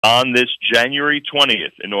On this January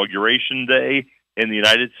 20th, Inauguration Day in the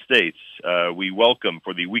United States, we welcome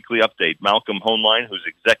for the weekly update Malcolm Hoenlein, who's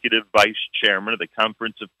Executive Vice Chairman of the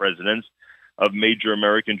Conference of Presidents of Major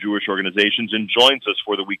American Jewish Organizations, and joins us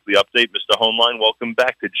for the weekly update. Mr. Hoenlein, welcome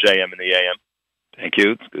back to JM and the AM. Thank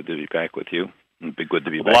you. It's good to be back with you. It'd be good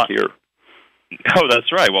to be back here. Oh,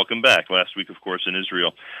 that's right. Welcome back. Last week, of course, in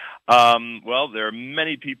Israel. Well, there are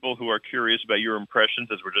many people who are curious about your impressions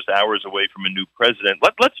as we're just hours away from a new president.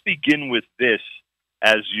 Let's begin with this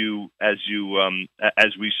as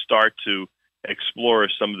we start to explore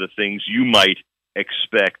some of the things you might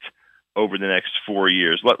expect over the next 4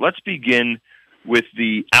 years. Let's begin with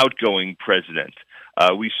the outgoing president.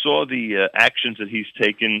 We saw the actions that he's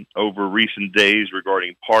taken over recent days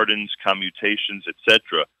regarding pardons, commutations,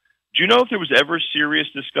 etc. Do you know if there was ever serious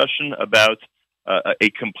discussion about a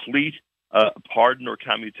complete pardon or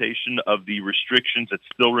commutation of the restrictions that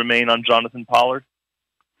still remain on Jonathan Pollard?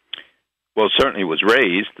 Well, certainly was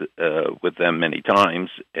raised with them many times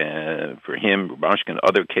for him, Rubashkin,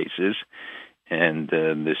 other cases, and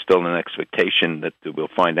there's still an expectation that we'll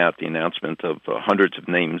find out the announcement of hundreds of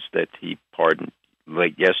names that he pardoned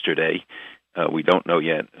late yesterday. We don't know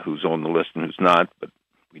yet who's on the list and who's not, but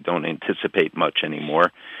we don't anticipate much anymore.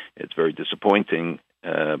 It's very disappointing,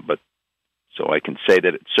 but so I can say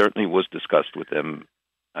that it certainly was discussed with them.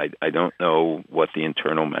 I don't know what the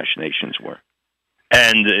internal machinations were.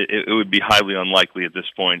 And it would be highly unlikely at this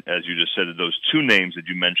point, as you just said, that those two names that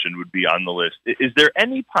you mentioned would be on the list. Is there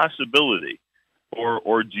any possibility,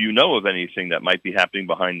 or do you know of anything that might be happening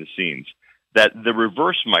behind the scenes, that the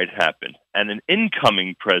reverse might happen and an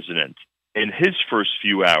incoming president in his first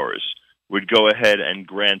few hours would go ahead and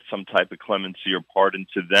grant some type of clemency or pardon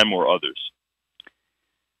to them or others?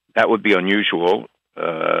 That would be unusual,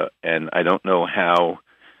 and I don't know how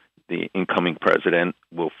the incoming president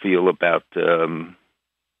will feel about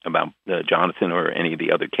Jonathan or any of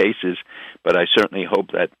the other cases, but I certainly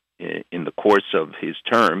hope that in the course of his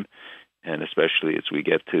term, and especially as we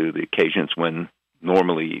get to the occasions when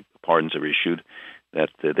normally pardons are issued, that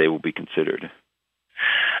they will be considered.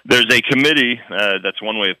 There's a committee, that's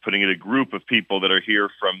one way of putting it, a group of people that are here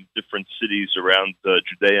from different cities around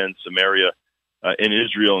Judea and Samaria in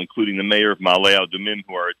Israel, including the mayor of Ma'ale Adumim,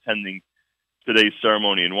 who are attending today's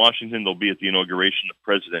ceremony in Washington. They'll be at the inauguration of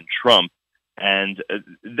President Trump. And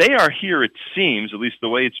they are here, it seems, at least the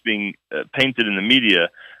way it's being painted in the media,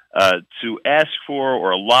 to ask for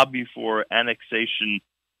or lobby for annexation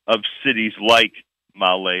of cities like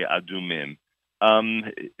Ma'ale Adumim.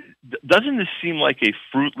 Doesn't this seem like a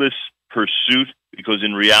fruitless pursuit? Because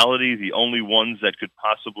in reality, the only ones that could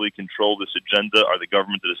possibly control this agenda are the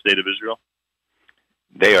government of the State of Israel?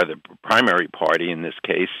 They are the primary party in this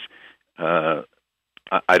case.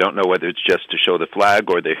 I don't know whether it's just to show the flag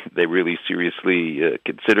or they really seriously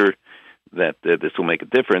consider that this will make a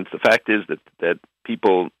difference. The fact is that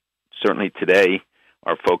people certainly today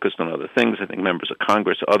are focused on other things. I think members of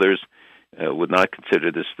Congress, others, would not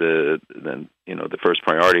consider this the first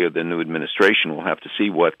priority of the new administration. We'll have to see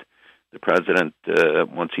what the president,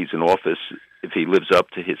 once he's in office, if he lives up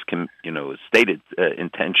to his stated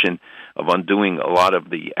intention of undoing a lot of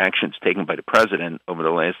the actions taken by the president over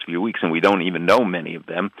the last few weeks, and we don't even know many of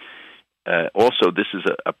them. Also, this is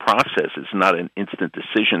a process. It's not an instant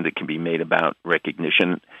decision that can be made about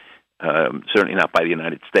recognition, certainly not by the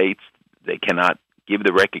United States. They cannot give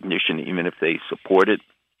the recognition even if they support it.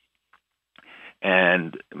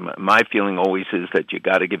 And my feeling always is that you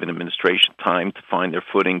got to give an administration time to find their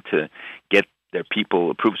footing, to get their people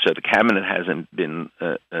approved. So the cabinet hasn't been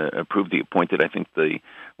approved. They appointed, I think, the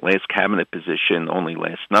last cabinet position only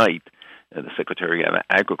last night, the Secretary of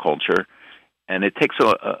Agriculture. And it takes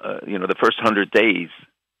the first 100 days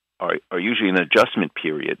are usually an adjustment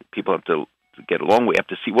period. People have to get along. We have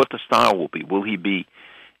to see what the style will be. Will he be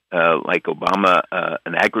like Obama,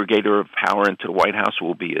 an aggregator of power into the White House?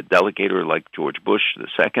 Will he be a delegator like George Bush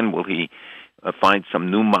II? Will he find some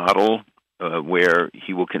new model where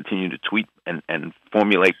he will continue to tweet and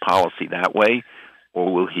formulate policy that way?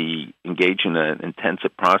 Or will he engage in an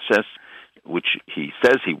intensive process, which he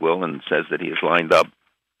says he will and says that he has lined up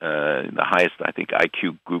the highest, I think,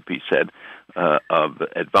 IQ group, he said, of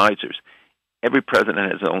advisors? Every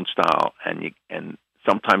president has his own style, and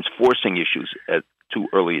sometimes forcing issues at too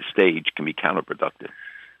early a stage can be counterproductive.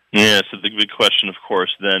 Yeah, so the big question, of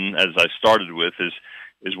course, then, as I started with,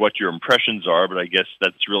 is what your impressions are, but I guess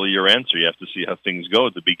that's really your answer. You have to see how things go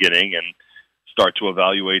at the beginning and start to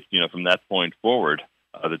evaluate, from that point forward,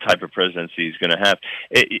 the type of presidency he's going to have.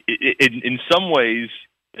 In some ways,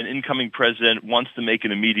 an incoming president wants to make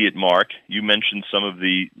an immediate mark. You mentioned some of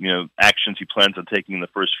the, actions he plans on taking in the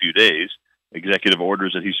first few days. executive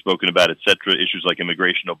orders that he's spoken about, et cetera, issues like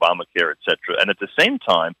immigration, Obamacare, et cetera. And at the same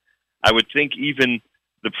time, I would think even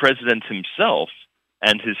the president himself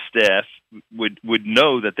and his staff would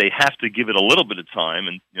know that they have to give it a little bit of time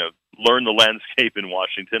and learn the landscape in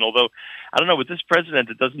Washington. Although I don't know, with this president,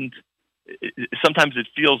 sometimes it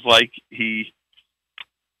feels like he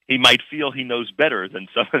might feel he knows better than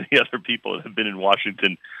some of the other people that have been in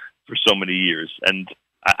Washington for so many years. And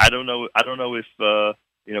I don't know if an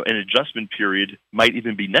adjustment period might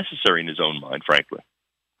even be necessary in his own mind, frankly.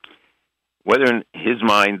 Whether in his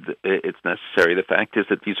mind it's necessary, the fact is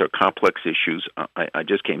that these are complex issues. I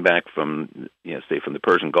just came back from the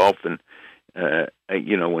Persian Gulf, and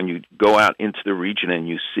when you go out into the region and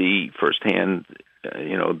you see firsthand,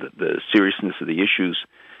 the seriousness of the issues,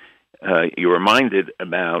 you're reminded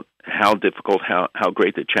about how difficult, how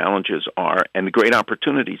great the challenges are, and the great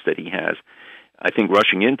opportunities that he has. I think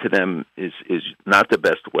rushing into them is not the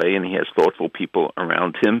best way, and he has thoughtful people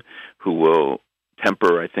around him who will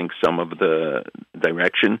temper, I think, some of the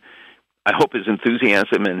direction. I hope his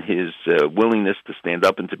enthusiasm and his willingness to stand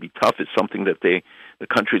up and to be tough is something that the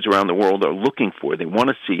countries around the world are looking for. They want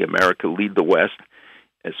to see America lead the West,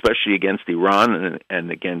 especially against Iran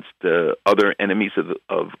and against other enemies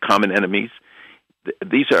of common enemies.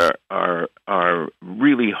 These are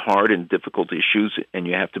really hard and difficult issues, and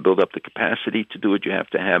you have to build up the capacity to do it. You have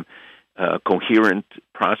to have a coherent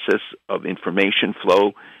process of information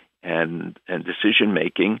flow and decision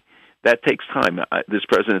making. That takes time. This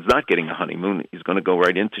president is not getting a honeymoon. He's going to go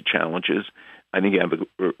right into challenges. I think you have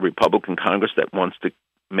a Republican Congress that wants to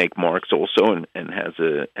make marks also and has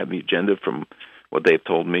a heavy agenda from what they've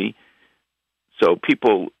told me. So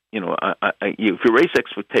people, if you raise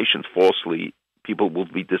expectations falsely, people will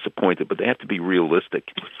be disappointed, but they have to be realistic.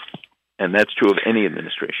 And that's true of any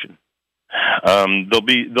administration.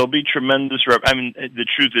 There'll be tremendous. The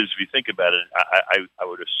truth is, if you think about it, I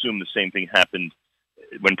would assume the same thing happened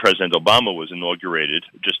when President Obama was inaugurated.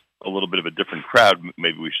 Just a little bit of a different crowd,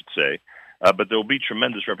 maybe we should say. But there will be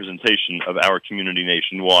tremendous representation of our community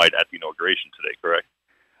nationwide at the inauguration today. Correct?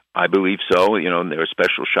 I believe so. There are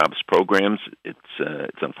special Shabbos programs.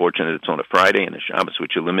 It's unfortunate it's on a Friday and a Shabbos,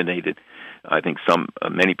 which eliminated, I think,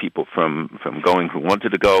 many people from going who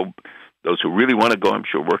wanted to go. Those who really want to go, I'm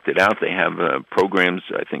sure, worked it out. They have programs,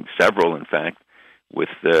 I think several, in fact, with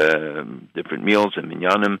different meals and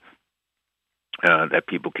minyanim that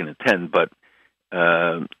people can attend. But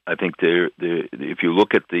I think if you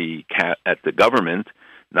look at the government,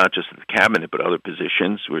 not just the cabinet but other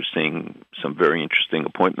positions, we're seeing some very interesting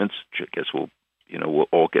appointments, which I guess we'll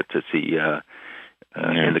all get to see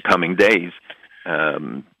in the coming days.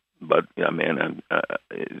 But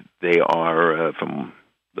they are from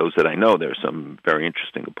those that I know, there are some very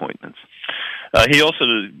interesting appointments. He also,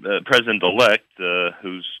 President-elect,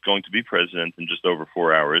 who's going to be president in just over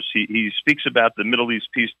 4 hours, he speaks about the Middle East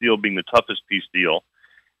peace deal being the toughest peace deal,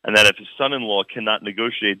 and that if his son-in-law cannot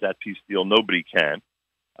negotiate that peace deal, nobody can.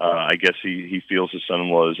 I guess he feels his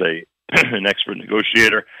son-in-law is an expert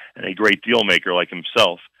negotiator and a great deal maker like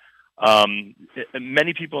himself.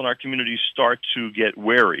 Many people in our community start to get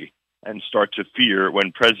wary and start to fear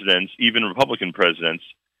when presidents, even Republican presidents,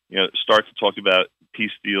 start to talk about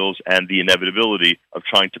peace deals and the inevitability of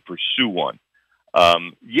trying to pursue one.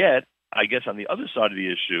 Yet, I guess on the other side of the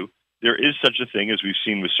issue, there is such a thing, as we've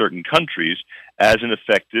seen with certain countries, as an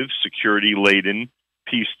effective, security-laden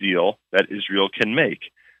peace deal that Israel can make.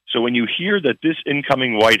 So when you hear that this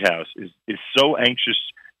incoming White House is so anxious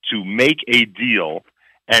to make a deal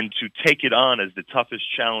and to take it on as the toughest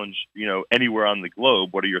challenge, anywhere on the globe,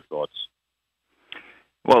 what are your thoughts?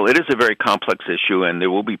 Well, it is a very complex issue, and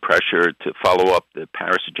there will be pressure to follow up the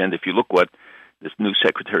Paris agenda. If you look what this new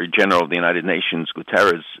Secretary General of the United Nations,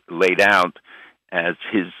 Guterres, laid out as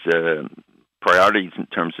his priorities in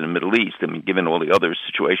terms of the Middle East, given all the other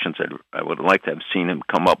situations, I would like to have seen him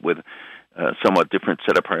come up with a somewhat different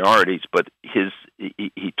set of priorities. But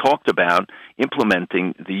he talked about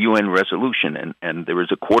implementing the UN resolution, and there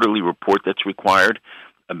is a quarterly report that's required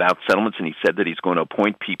about settlements, and he said that he's going to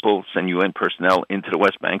appoint people, send UN personnel into the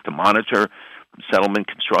West Bank to monitor settlement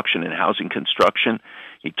construction and housing construction.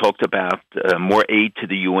 He talked about more aid to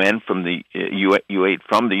the UN from the aid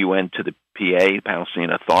from the UN to the PA,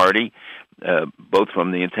 Palestinian Authority, both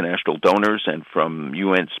from the international donors and from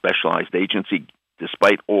UN specialized agency.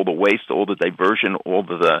 Despite all the waste, all the diversion, all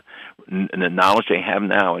the knowledge they have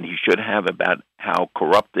now, and he should have about how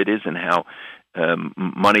corrupt it is and how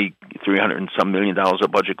money, $300 and some million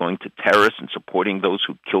of budget going to terrorists and supporting those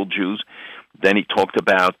who kill Jews. Then he talked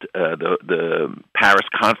about the Paris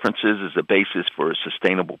conferences as a basis for a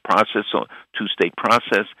sustainable process, a two-state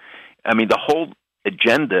process. The whole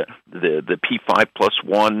agenda, the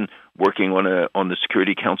P5+1, working on the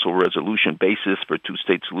Security Council resolution basis for a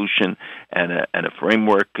two-state solution and a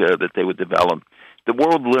framework that they would develop. The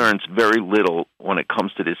world learns very little when it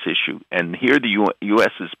comes to this issue, and here the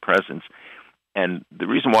U.S.'s presence, and the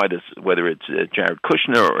reason why this, whether it's Jared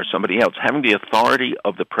Kushner or somebody else, having the authority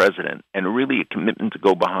of the president and really a commitment to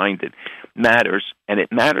go behind it matters, and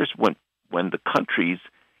it matters when the countries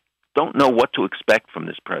don't know what to expect from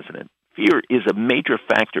this president. Fear is a major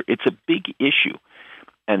factor. It's a big issue.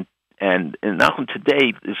 And Nachum,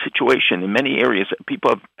 today, the situation in many areas,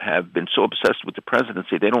 people have been so obsessed with the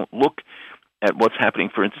presidency, they don't look at what's happening,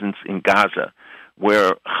 for instance, in Gaza,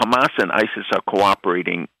 where Hamas and ISIS are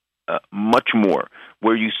cooperating much more,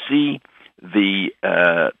 where you see the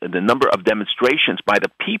number of demonstrations by the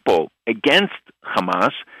people against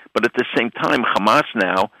Hamas, but at the same time, Hamas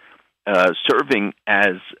now serving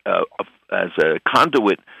as a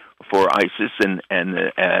conduit for ISIS and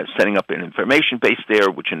setting up an information base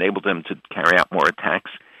there, which enabled them to carry out more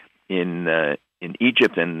attacks in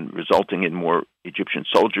Egypt and resulting in more Egyptian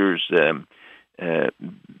soldiers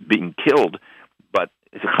being killed. But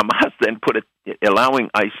Hamas then allowing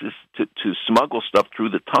ISIS to smuggle stuff through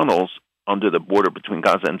the tunnels under the border between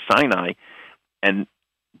Gaza and Sinai, and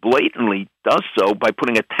blatantly does so by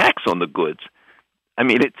putting a tax on the goods. I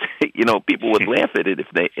mean, it's, people would laugh at it if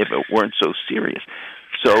it weren't so serious.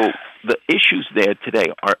 So the issues there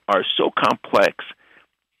today are so complex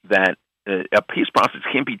that a peace process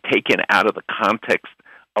can't be taken out of the context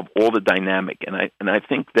of all the dynamic. And I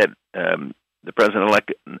think that the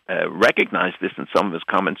president-elect recognized this in some of his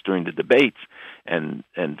comments during the debates and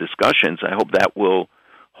discussions. I hope that will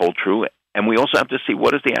hold true. And we also have to see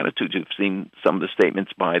what is the attitude. You've seen some of the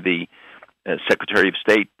statements by the Secretary of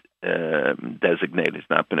State designated. It's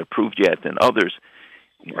not been approved yet, and others.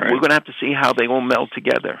 Right. We're going to have to see how they all meld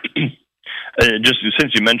together. Just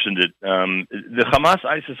since you mentioned it, the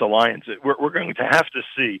Hamas-ISIS alliance, we're going to have to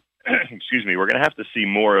see. Excuse me. We're going to have to see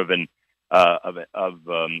more of an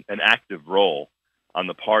active role on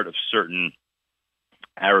the part of certain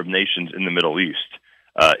Arab nations in the Middle East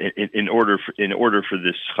in order for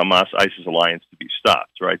this Hamas-ISIS alliance to be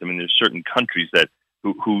stopped. Right? I mean, there's certain countries that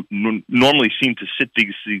who normally seem to sit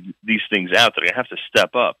these things out that are going to have to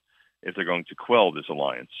step up if they're going to quell this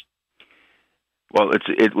alliance. Well,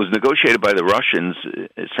 it was negotiated by the Russians,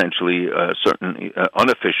 essentially, certain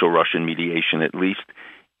unofficial Russian mediation at least,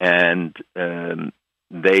 and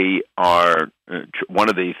they are one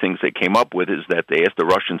of the things they came up with is that they asked the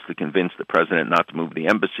Russians to convince the president not to move the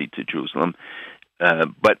embassy to Jerusalem.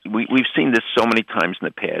 But we've seen this so many times in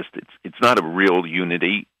the past. It's not a real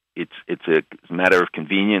unity. It's a matter of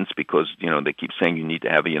convenience because, they keep saying you need to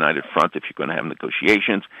have a united front if you're going to have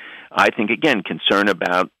negotiations. I think, again, concern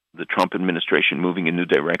about the Trump administration moving in new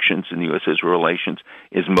directions in U.S.-Israel relations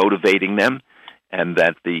is motivating them, and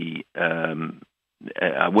that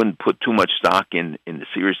I wouldn't put too much stock in the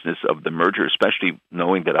seriousness of the merger, especially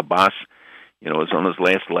knowing that Abbas, is on his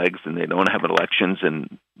last legs and they don't have elections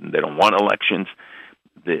and they don't want elections.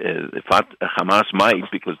 Hamas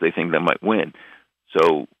might because they think they might win.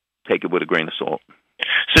 So take it with a grain of salt.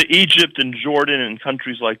 So Egypt and Jordan and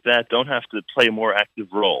countries like that don't have to play a more active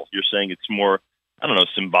role. You're saying it's more,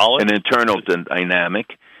 symbolic? An internal dynamic,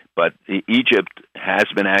 but Egypt has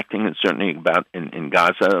been acting, and certainly in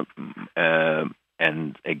Gaza,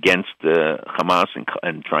 and against Hamas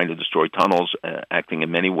and trying to destroy tunnels, acting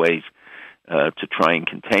in many ways to try and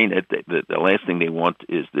contain it. The last thing they want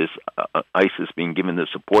is this ISIS being given the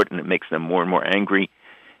support, and it makes them more and more angry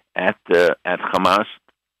at Hamas.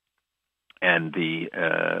 And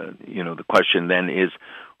the question then is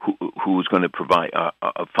who's going to provide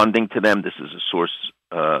funding to them. This is a source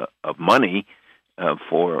of money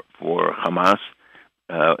for Hamas,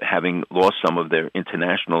 having lost some of their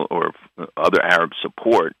international or other Arab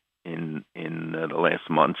support in the last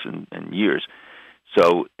months and years.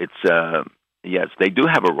 So it's yes, they do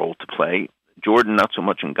have a role to play. Jordan not so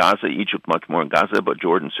much in Gaza, Egypt much more in Gaza, but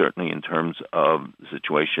Jordan certainly in terms of the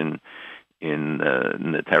situation in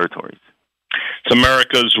the territories. It's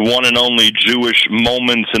America's one and only Jewish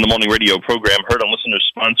Moments in the Morning radio program, heard on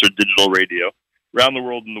listener-sponsored digital radio, around the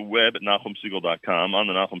world on the web at NachumSegal.com, on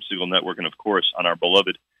the Nachum Segal Network, and, of course, on our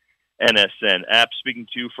beloved NSN app. Speaking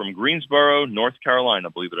to you from Greensboro, North Carolina,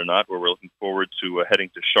 believe it or not, where we're looking forward to heading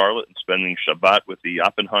to Charlotte and spending Shabbat with the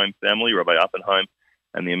Oppenheim family, Rabbi Oppenheim,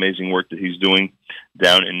 and the amazing work that he's doing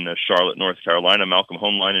down in Charlotte, North Carolina, Malcolm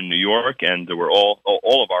Homeline in New York, and we're all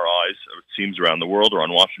of our eyes, it seems, around the world are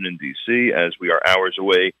on Washington, D.C., as we are hours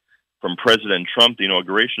away from President Trump, the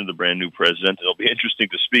inauguration of the brand new president. It'll be interesting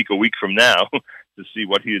to speak a week from now to see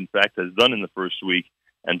what he, in fact, has done in the first week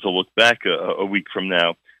and to look back a week from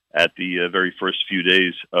now at the very first few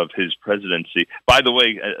days of his presidency. By the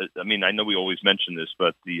way, I mean, I know we always mention this,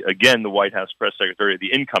 but the White House press secretary,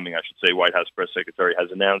 the incoming, I should say, White House press secretary,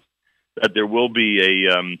 has announced that there will be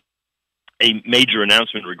a major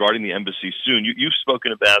announcement regarding the embassy soon. You've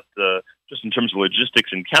spoken about just in terms of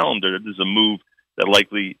logistics and calendar, that there's a move that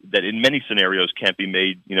in many scenarios can't be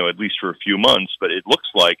made, at least for a few months. But it looks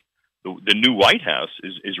like the new White House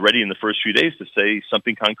is ready in the first few days to say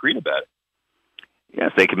something concrete about it.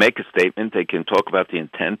 Yes, they can make a statement. They can talk about the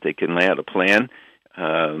intent. They can lay out a plan,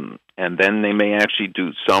 and then they may actually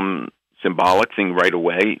do some symbolic thing right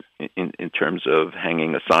away in terms of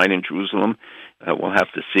hanging a sign in Jerusalem. We'll have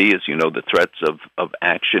to see. As you know, the threats of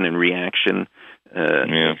action and reaction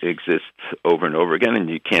exist over and over again, and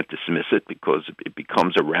you can't dismiss it because it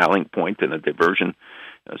becomes a rallying point and a diversion.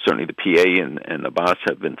 Certainly the PA and Abbas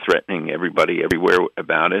have been threatening everybody everywhere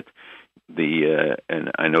about it. And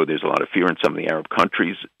I know there's a lot of fear in some of the Arab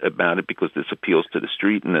countries about it because this appeals to the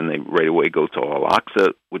street, and then they right away go to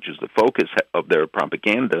Al-Aqsa, which is the focus of their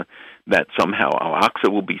propaganda, that somehow Al-Aqsa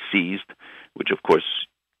will be seized, which of course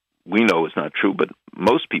we know is not true, but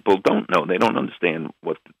most people don't know. They don't understand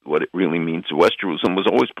what it really means. West Jerusalem was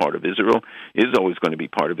always part of Israel, is always going to be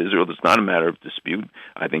part of Israel. It's not a matter of dispute.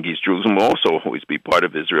 I think East Jerusalem will also always be part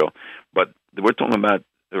of Israel. But we're talking about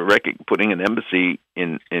putting an embassy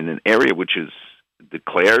in an area which is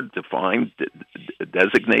declared, defined,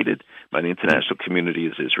 designated by the international community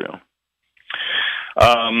as Israel.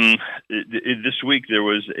 This week there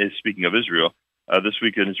was, speaking of Israel, this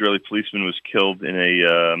week an Israeli policeman was killed in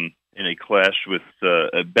a clash with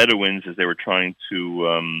Bedouins as they were trying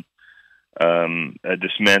to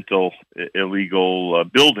dismantle illegal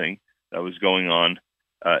building that was going on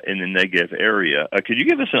in the Negev area. Could you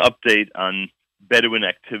give us an update on Bedouin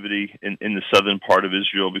activity in the southern part of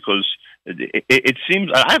Israel? Because it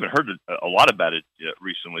seems, I haven't heard a lot about it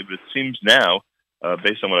recently, but it seems now,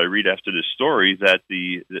 based on what I read after this story, that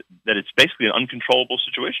it's basically an uncontrollable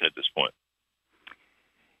situation at this point.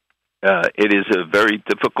 It is a very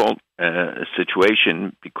difficult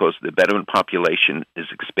situation because the Bedouin population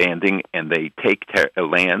is expanding, and they take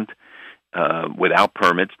land without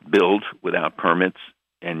permits, build without permits,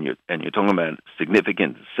 and you're talking about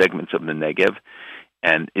significant segments of the Negev.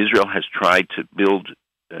 And Israel has tried to build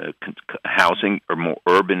housing or more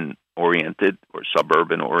urban-oriented or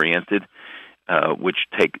suburban-oriented, which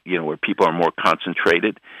where people are more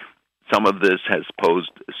concentrated. Some of this has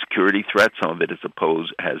posed security threats. Some of it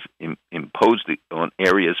has imposed on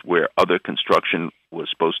areas where other construction was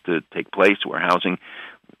supposed to take place, where housing,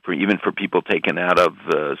 even for people taken out of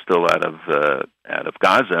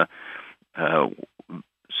Gaza.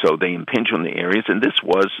 So they impinge on the areas, and this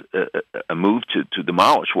was a move to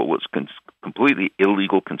demolish what was completely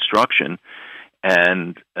illegal construction,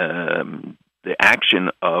 and the action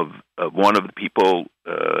of one of the people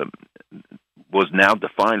was now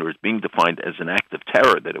defined, or is being defined, as an act of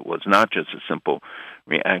terror, that it was not just a simple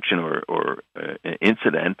reaction or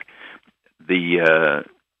incident. And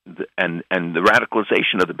the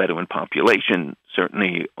radicalization of the Bedouin population,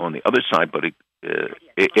 certainly on the other side, but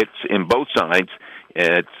it's in both sides.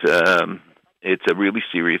 It's a really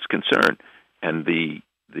serious concern, and the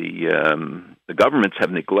governments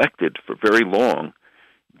have neglected for very long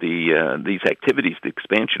these activities, the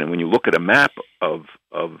expansion. And when you look at a map of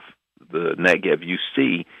the Negev, you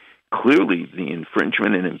see clearly the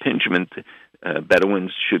infringement and impingement.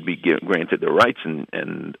 Bedouins should be granted their rights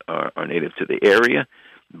and are native to the area,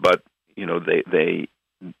 but they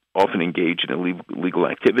often engage in illegal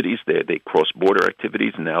activities. They cross-border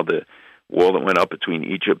activities. And now the wall that went up between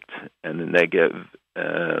Egypt and the Negev,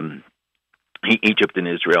 Egypt and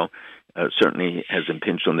Israel, certainly has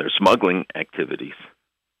impinged on their smuggling activities.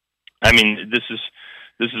 I mean, this is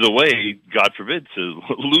a way, God forbid, to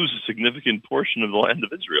lose a significant portion of the land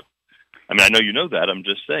of Israel. I mean, I know you know that. I'm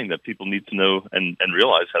just saying that people need to know and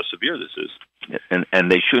realize how severe this is.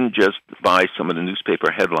 And they shouldn't just buy some of the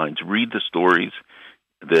newspaper headlines. Read the stories,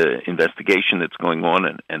 the investigation that's going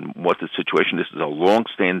on, and what the situation is. This is a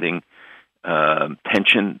long-standing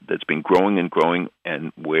tension that's been growing and growing,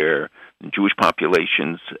 and where Jewish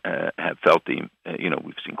populations have felt we've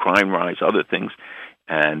seen crime rise, other things,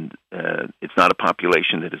 and it's not a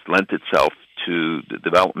population that has lent itself to the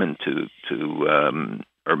development, to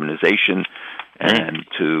urbanization, and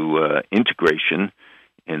to integration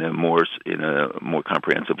in a more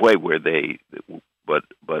comprehensive way, where but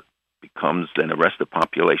becomes then a restive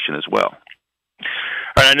population as well.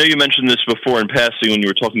 All right, I know you mentioned this before in passing when you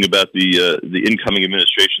were talking about the incoming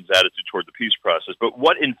administration's attitude toward the peace process, but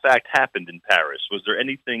what in fact happened in Paris? Was there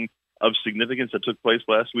anything of significance that took place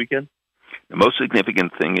last weekend? The most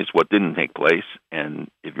significant thing is what didn't take place.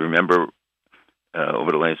 And if you remember,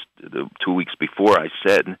 over the 2 weeks before, I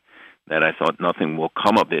said that I thought nothing will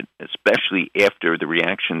come of it, especially after the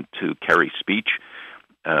reaction to Kerry's speech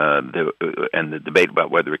and the debate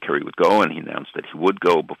about whether Kerry would go, and he announced that he would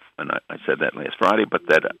go, and I said that last Friday, but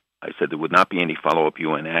that I said there would not be any follow-up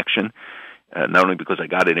UN action, not only because I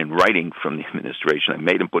got it in writing from the administration, I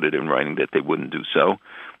made them put it in writing that they wouldn't do so,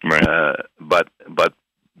 right. But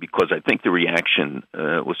because I think the reaction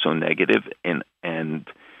was so negative, and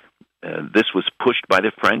this was pushed by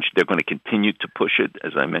the French. They're going to continue to push it,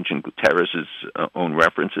 as I mentioned, Guterres' own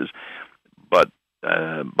references. But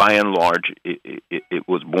by and large, it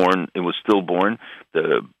was born. It was stillborn.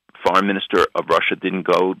 The foreign minister of Russia didn't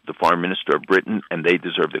go. The foreign minister of Britain, and they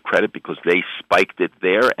deserve the credit because they spiked it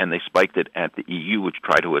there, and they spiked it at the EU, which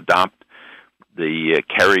tried to adopt the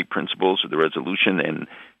Kerry principles of the resolution, and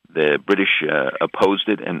the British opposed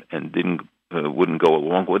it and wouldn't go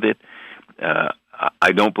along with it.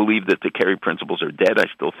 I don't believe that the Kerry principles are dead. I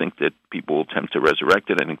still think that people will attempt to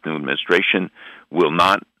resurrect it. I think the new administration will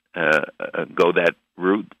not go that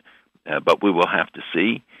route, but we will have to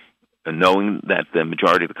see, knowing that the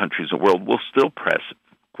majority of the countries in the world will still press,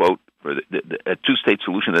 quote, for a two-state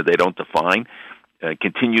solution that they don't define,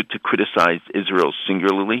 continue to criticize Israel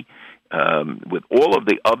singularly, with all of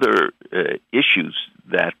the other issues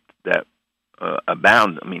that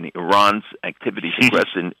abound. I mean, Iran's activities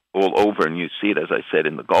aggressive all over, and you see it, as I said,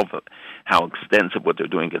 in the Gulf, how extensive what they're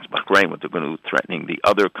doing against Bahrain, what they're going to do, threatening the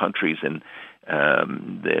other countries, and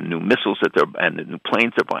the new missiles and the new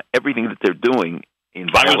planes they're buying, everything that they're doing in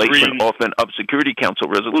violation often of Security Council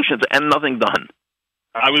resolutions, and nothing done.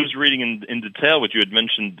 I was reading in detail what you had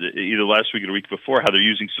mentioned either last week or the week before, how they're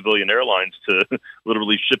using civilian airlines to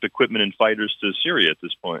literally ship equipment and fighters to Syria at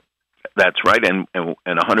this point. That's right, and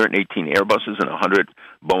 118 Airbuses and 100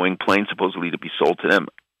 Boeing planes supposedly to be sold to them.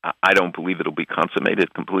 I don't believe it'll be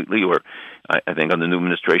consummated completely, or I think under the new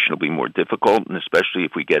administration it'll be more difficult, and especially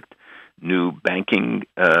if we get new banking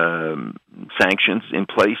sanctions in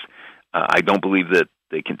place. I don't believe that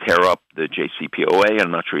they can tear up the JCPOA.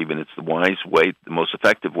 I'm not sure even it's the wise way, the most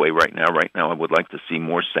effective way right now. Right now, I would like to see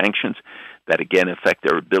more sanctions that, again, affect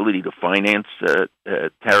their ability to finance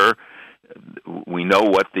terror. We know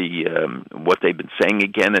what they've been saying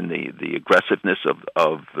again, and the aggressiveness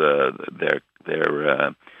of their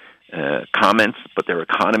comments. But their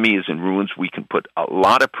economy is in ruins. We can put a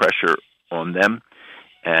lot of pressure on them,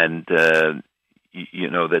 and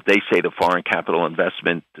that they say the foreign capital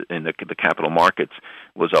investment in the capital markets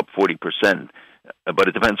was up 40%, but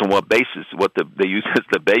it depends on what basis. What they use as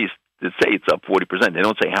the base to say it's up 40%. They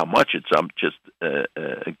don't say how much it's up. Just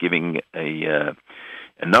giving a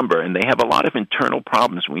number, and they have a lot of internal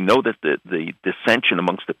problems. We know that the dissension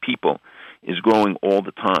amongst the people is growing all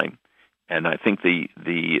the time, and I think the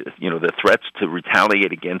threats to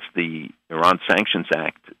retaliate against the Iran Sanctions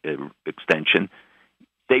Act extension,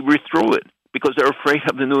 they withdrew it because they're afraid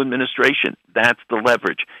of the new administration. That's the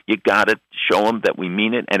leverage. You got to show them that we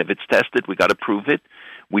mean it, and if it's tested, we got to prove it.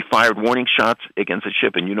 We fired warning shots against a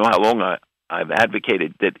ship, and you know how long I've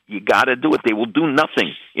advocated that you got to do it. They will do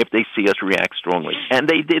nothing if they see us react strongly. And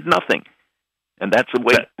they did nothing. And that's the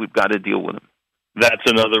way we've got to deal with them. That's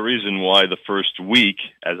another reason why the first week,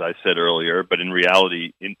 as I said earlier, but in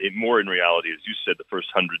reality, more in reality, as you said, the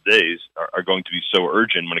first 100 days are going to be so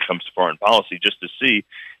urgent when it comes to foreign policy, just to see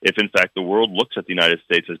if, in fact, the world looks at the United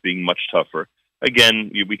States as being much tougher.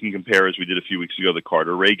 Again, we can compare, as we did a few weeks ago, the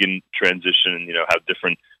Carter-Reagan transition, and how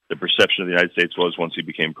different the perception of the United States was once he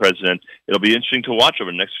became president. It'll be interesting to watch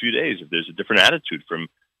over the next few days if there's a different attitude from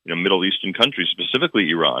Middle Eastern countries, specifically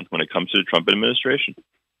Iran, when it comes to the Trump administration.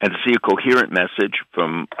 And to see a coherent message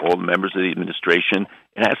from all the members of the administration,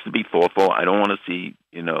 it has to be thoughtful. I don't want to see,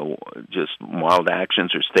 just wild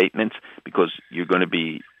actions or statements, because you're going to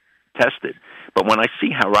be tested. But when I see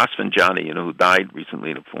how Rafsanjani, who died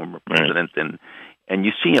recently, the former president, and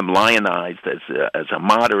you see him lionized as a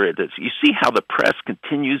moderate, you see how the press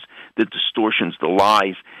continues the distortions, the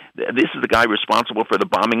lies. This is the guy responsible for the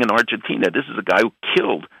bombing in Argentina. This is the guy who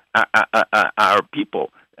killed our people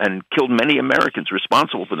and killed many Americans,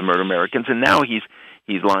 responsible for the murder of Americans. And now he's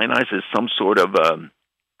lionized as some sort of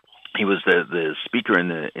he was the speaker in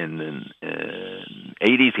the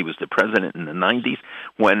 80s. He was the president in the 90s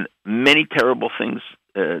when many terrible things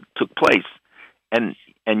took place, and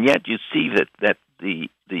yet you see that the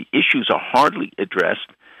issues are hardly addressed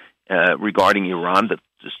regarding Iran.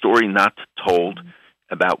 The story not told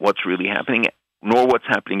about what's really happening, nor what's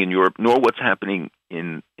happening in Europe, nor what's happening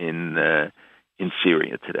in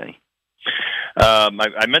Syria today. I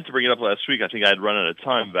meant to bring it up last week. I think I had run out of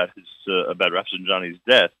time about Rafsanjani's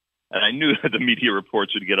death. And I knew that the media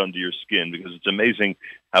reports would get under your skin because it's amazing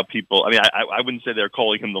how people. I mean, I wouldn't say they're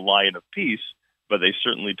calling him the Lion of Peace, but they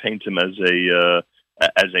certainly paint him as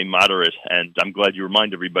a moderate. And I'm glad you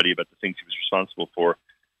remind everybody about the things he was responsible for,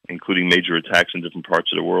 including major attacks in different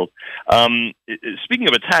parts of the world. Speaking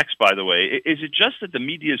of attacks, by the way, is it just that the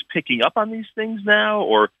media is picking up on these things now,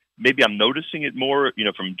 or maybe I'm noticing it more,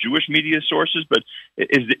 from Jewish media sources? But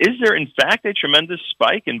is there in fact a tremendous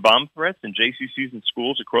spike in bomb threats in JCCs and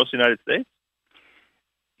schools across the United States?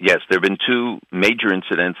 Yes, there have been two major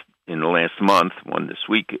incidents in the last month. One this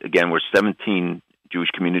week, again, where 17 Jewish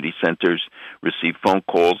community centers received phone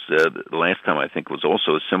calls. The last time, I think, was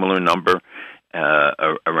also a similar number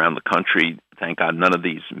around the country. Thank God none of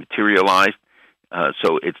these materialized.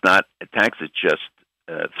 So it's not attacks, it's just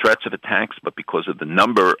threats of attacks, but because of the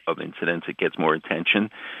number of incidents, it gets more attention.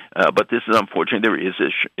 But this is unfortunate. There is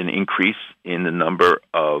an increase in the number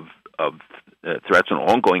of threats on an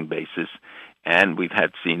ongoing basis, and we've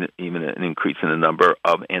seen even an increase in the number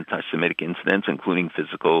of anti-Semitic incidents, including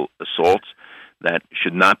physical assaults, that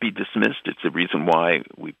should not be dismissed. It's the reason why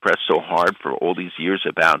we press so hard for all these years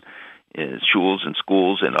about schools and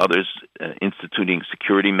schools and others instituting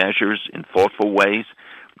security measures in thoughtful ways,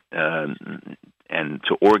 and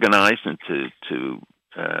to organize and to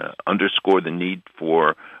underscore the need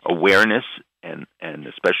for awareness, and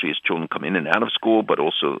especially as children come in and out of school, but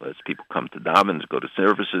also as people come to daven, to go to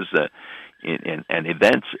services and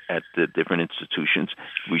events at the different institutions.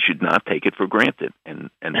 We should not take it for granted, and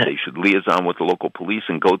they should liaison with the local police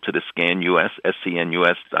and go to the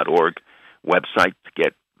scnus.org website to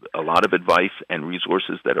get a lot of advice and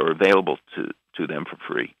resources that are available to them for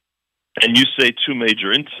free. And you say two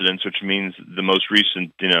major incidents, which means the most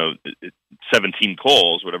recent, 17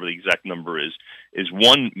 calls, whatever the exact number is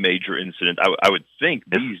one major incident. I would think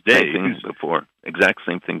these days... Exact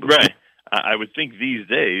same thing before. Right. I would think these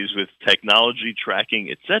days, with technology, tracking,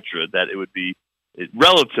 etc., that it would be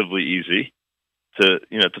relatively easy to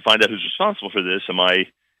find out who's responsible for this. Am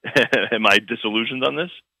I disillusioned on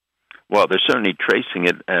this? Well, they're certainly tracing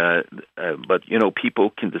it, but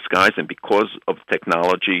people can disguise, and because of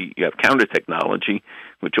technology, you have counter technology,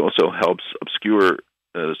 which also helps obscure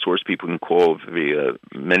source people can call via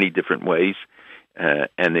many different ways,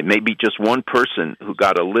 and it may be just one person who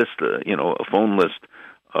got a list, a phone list,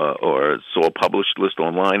 or saw a published list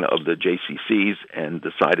online of the JCCs and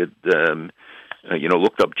decided,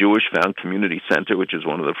 looked up Jewish, found community center, which is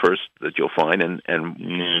one of the first that you'll find, and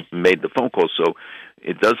made the phone call. So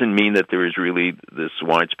it doesn't mean that there is really this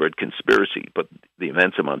widespread conspiracy, but the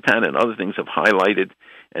events in Montana and other things have highlighted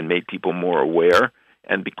and made people more aware.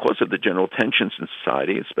 And because of the general tensions in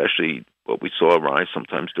society, especially what we saw arise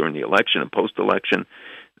sometimes during the election and post-election,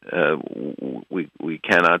 we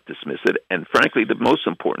cannot dismiss it. And frankly, the most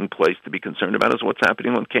important place to be concerned about is what's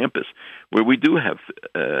happening on campus, where we do have,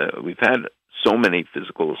 we've had so many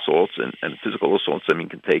physical assaults, and physical assaults,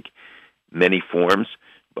 can take many forms,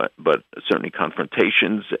 but certainly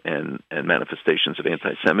confrontations and manifestations of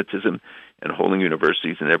anti-Semitism, and holding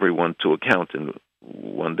universities and everyone to account. And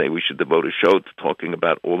one day we should devote a show to talking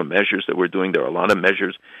about all the measures that we're doing. There are a lot of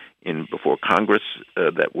measures before Congress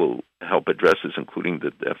that will help address this, including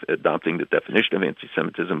adopting the definition of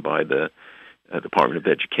anti-Semitism by the Department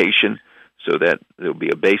of Education, so that there'll be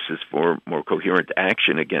a basis for more coherent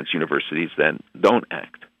action against universities that don't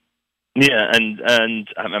act. Yeah, and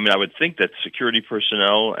I would think that security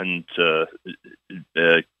personnel and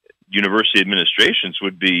university administrations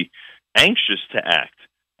would be anxious to act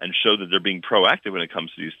and show that they're being proactive when it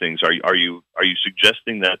comes to these things. Are you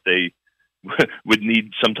suggesting that they would need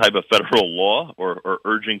some type of federal law or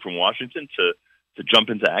urging from Washington to jump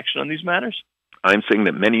into action on these matters? I'm saying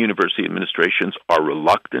that many university administrations are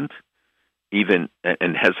reluctant, even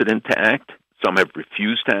and hesitant to act. Some have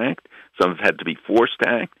refused to act. Some have had to be forced to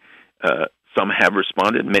act. Some have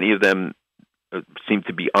responded. Many of them seem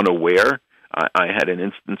to be unaware. I had an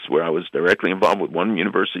instance where I was directly involved with one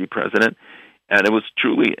university president, and it was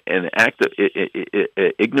truly an act of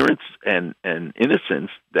ignorance and innocence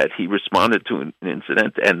that he responded to an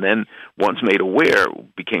incident, and then once made aware,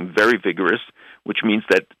 became very vigorous, which means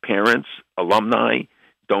that parents, alumni,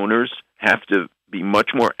 donors have to be much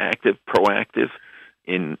more active, proactive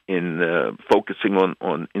in focusing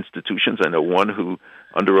on institutions. I know one who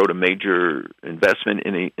underwrote a major investment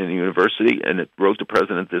in a university, and it wrote the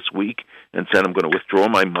president this week and said, I'm going to withdraw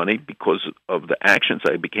my money because of the actions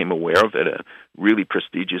I became aware of at a really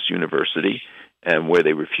prestigious university, and where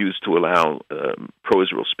they refused to allow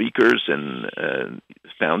pro-Israel speakers and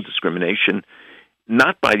found discrimination,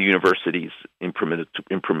 not by the university's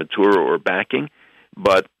imprimatur or backing,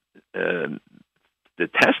 but the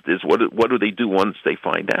test is what do they do once they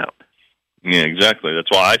find out? Yeah, exactly. That's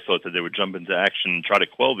why I thought that they would jump into action and try to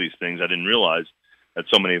quell these things. I didn't realize that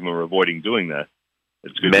so many of them are avoiding doing that.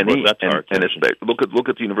 It's good to bring that to our attention. Look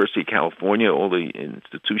at the University of California, all the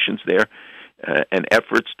institutions there, and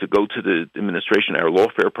efforts to go to the administration. Our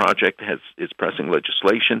Lawfare project is pressing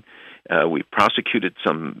legislation. We've prosecuted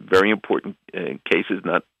some very important cases,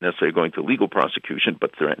 not necessarily going to legal prosecution,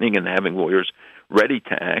 but threatening and having lawyers ready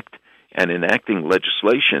to act and enacting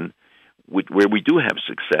legislation where we do have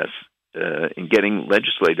success in getting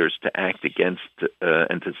legislators to act against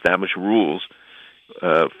and to establish rules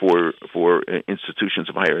for institutions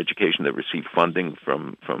of higher education that receive funding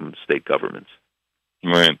from state governments.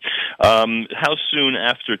 Right. How soon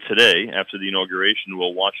after today, after the inauguration,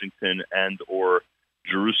 will Washington and or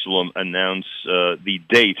Jerusalem announce the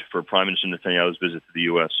date for Prime Minister Netanyahu's visit to the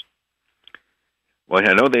U.S.? Well,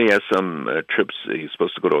 I know they have some trips. He's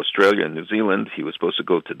supposed to go to Australia and New Zealand. He was supposed to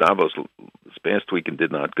go to Davos this past week and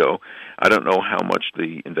did not go. I don't know how much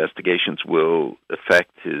the investigations will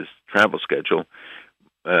affect his travel schedule,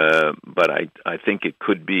 but I think it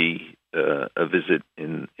could be a visit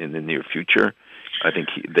in the near future. I think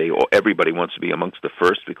everybody wants to be amongst the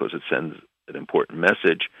first because it sends an important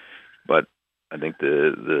message, but I think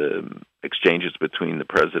the exchanges between the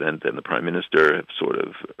president and the prime minister have sort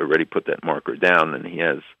of already put that marker down, and he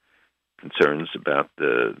has concerns about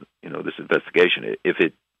this investigation. If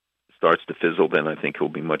it starts to fizzle, then I think he'll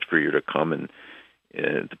be much freer to come. And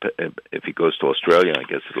if he goes to Australia, I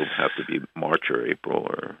guess it'll have to be March or April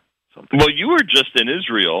or something. Well, you were just in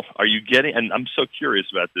Israel. Are you getting? And I'm so curious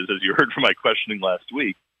about this, as you heard from my questioning last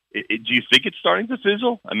week. Do you think it's starting to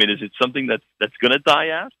fizzle? I mean, is it something that's going to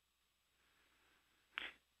die out?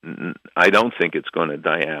 I don't think it's going to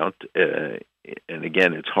die out. And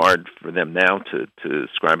again, it's hard for them now to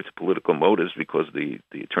ascribe it to political motives because the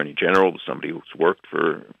Attorney General was somebody who's worked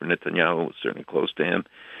for Netanyahu, was certainly close to him,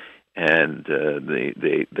 and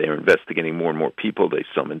they're investigating more and more people. They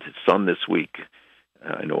summoned his son this week.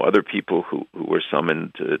 I know other people who were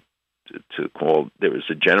summoned to call. There is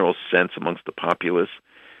a general sense amongst the populace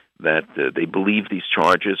that they believe these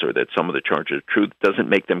charges or that some of the charges are true. It doesn't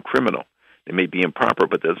make them criminal. They may be improper,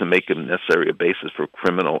 but doesn't make them necessarily a basis for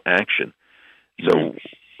criminal action. So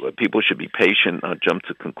people should be patient, not jump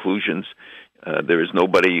to conclusions. There is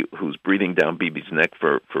nobody who's breathing down Bibi's neck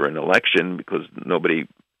for an election because nobody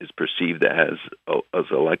is perceived as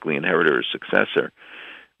a likely inheritor or successor.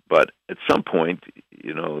 But at some point,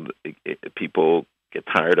 people get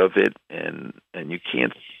tired of it, and you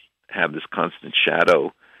can't have this constant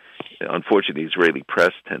shadow. Unfortunately, the Israeli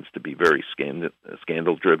press tends to be very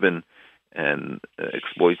scandal-driven and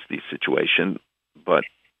exploits the situation, but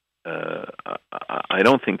I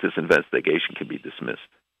don't think this investigation can be dismissed.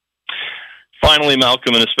 Finally,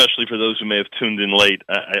 Malcolm, and especially for those who may have tuned in late,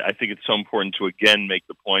 I think it's so important to again make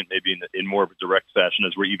the point, maybe in more of a direct fashion,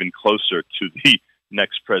 as we're even closer to the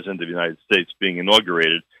next president of the United States being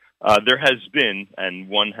inaugurated. There has been, and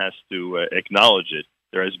one has to acknowledge it,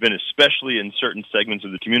 there has been, especially in certain segments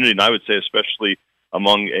of the community, and I would say especially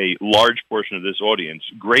among a large portion of this audience,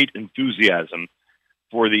 great enthusiasm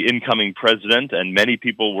for the incoming president, and many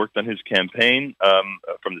people worked on his campaign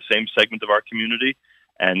from the same segment of our community,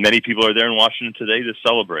 and many people are there in Washington today to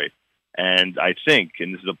celebrate. And I think,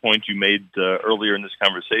 and this is a point you made earlier in this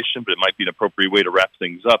conversation, but it might be an appropriate way to wrap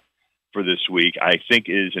things up for this week, I think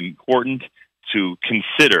it is important to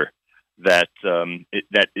consider that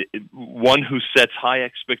one who sets high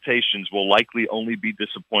expectations will likely only be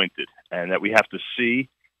disappointed, and that we have to see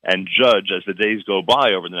and judge as the days go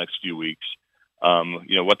by over the next few weeks,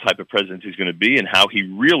 what type of president he's going to be and how he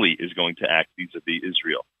really is going to act vis-a-vis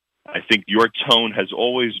Israel. I think your tone has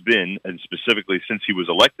always been, and specifically since he was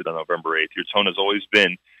elected on November 8th, your tone has always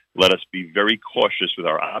been, let us be very cautious with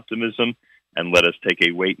our optimism and let us take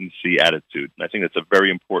a wait-and-see attitude. And I think that's a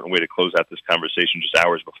very important way to close out this conversation just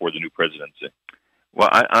hours before the new presidency. Well,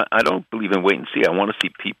 I don't believe in wait-and-see. I want to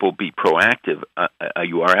see people be proactive.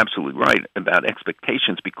 You are absolutely right about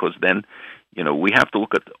expectations because then, we have to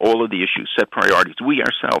look at all of the issues, set priorities. We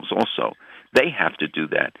ourselves also, they have to do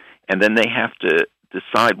that. And then they have to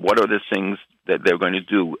decide what are the things that they're going to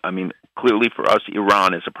do. I mean, clearly for us,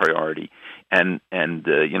 Iran is a priority. And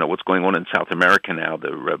what's going on in South America now,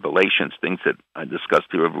 the revelations, things that I discussed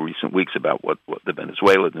here over recent weeks about what the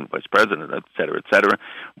Venezuelan and vice president, et cetera,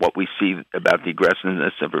 what we see about the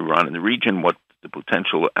aggressiveness of Iran in the region, what the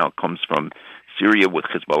potential outcomes from Syria with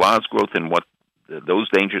Hezbollah's growth and what those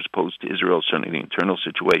dangers pose to Israel, certainly the internal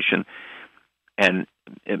situation. And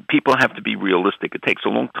people have to be realistic. It takes a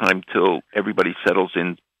long time till everybody settles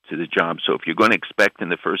into the job. So if you're going to expect in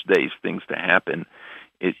the first days things to happen,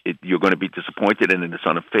 you're going to be disappointed, and it's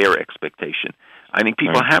unfair expectation. I think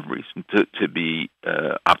people have reason to be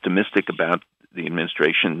optimistic about the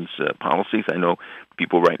administration's policies. I know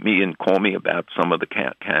people write me and call me about some of the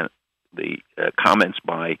comments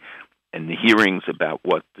by and the hearings about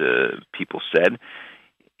what people said.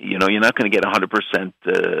 You know, you're not going to get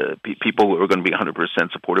 100% people who are going to be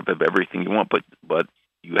 100% supportive of everything you want, but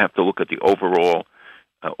you have to look at the overall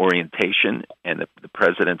orientation, and the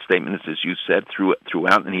president's statements, as you said,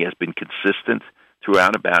 throughout, and he has been consistent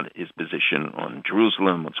throughout about his position on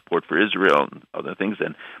Jerusalem, on support for Israel, and other things.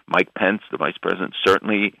 And Mike Pence, the vice president,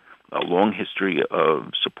 certainly a long history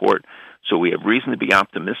of support. So we have reason to be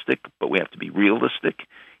optimistic, but we have to be realistic,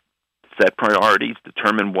 set priorities,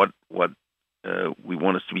 determine what we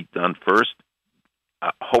want us to be done first.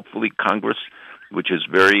 Hopefully Congress, which is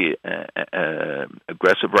very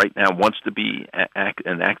aggressive right now, wants to be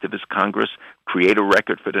an activist Congress, create a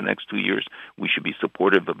record for the next 2 years. We should be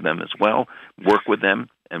supportive of them as well, work with them,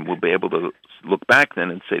 and we'll be able to look back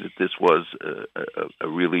then and say that this was a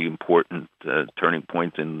really important turning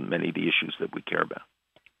point in many of the issues that we care about.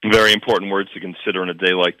 Very important words to consider on a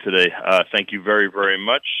day like today. Thank you very, very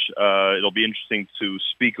much. It'll be interesting to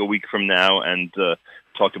speak a week from now and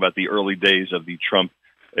talk about the early days of the Trump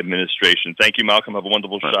administration. Thank you, Malcolm. Have a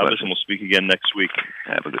wonderful Shabbos, and we'll speak again next week.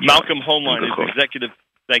 Malcolm Hoenlein is executive.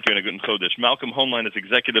 Thank you, and a good Chodesh. Malcolm Hoenlein is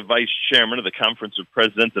executive vice chairman of the Conference of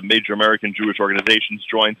Presidents of Major American Jewish Organizations.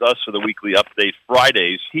 Joins us for the weekly update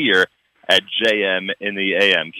Fridays here at JM in the AM.